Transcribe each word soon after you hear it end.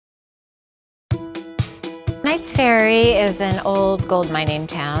Knights Ferry is an old gold mining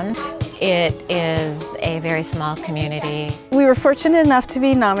town. It is a very small community. We were fortunate enough to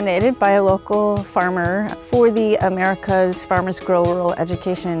be nominated by a local farmer for the America's Farmers Grow Rural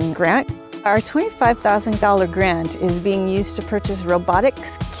Education Grant. Our $25,000 grant is being used to purchase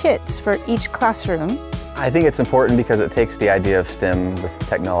robotics kits for each classroom. I think it's important because it takes the idea of STEM with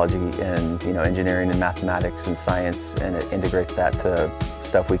technology and engineering and mathematics and science, and it integrates that to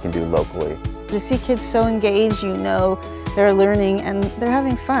stuff we can do locally. To see kids so engaged, they're learning and they're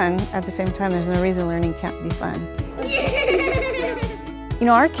having fun. At the same time, there's no reason learning can't be fun.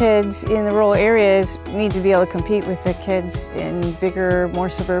 Our kids in the rural areas need to be able to compete with the kids in bigger, more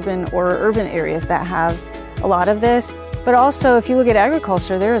suburban or urban areas that have a lot of this. But also, if you look at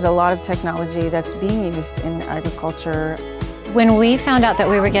agriculture, there is a lot of technology that's being used in agriculture. When we found out that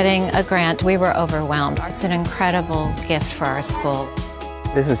we were getting a grant, we were overwhelmed. It's an incredible gift for our school.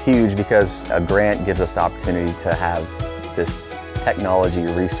 This is huge because a grant gives us the opportunity to have this technology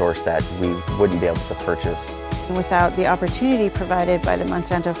resource that we wouldn't be able to purchase. Without the opportunity provided by the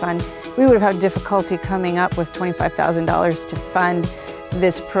Monsanto Fund, we would have had difficulty coming up with $25,000 to fund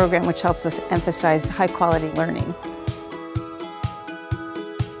this program, which helps us emphasize high-quality learning.